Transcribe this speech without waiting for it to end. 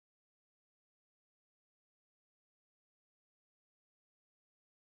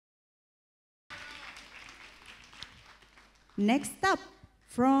Next up,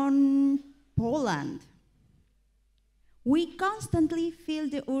 from Poland. We constantly feel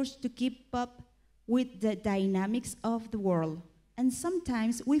the urge to keep up with the dynamics of the world. And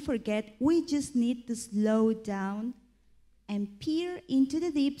sometimes we forget we just need to slow down and peer into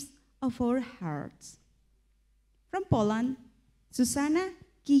the depths of our hearts. From Poland, Zuzanna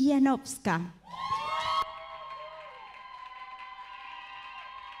Kijanowska.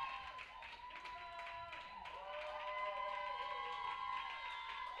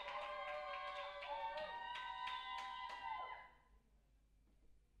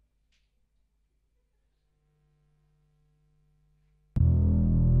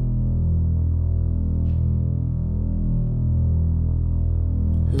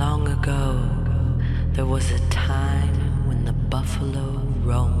 Long ago, there was a time when the buffalo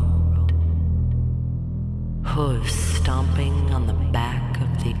roamed, hooves stomping on the back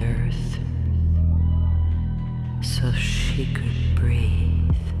of the earth, so she could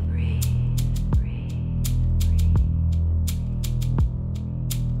breathe.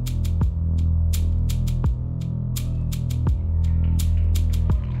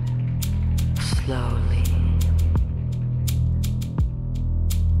 Slowly,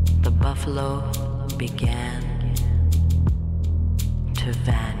 the buffalo began to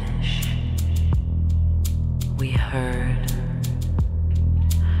vanish. We heard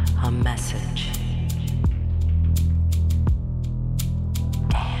a message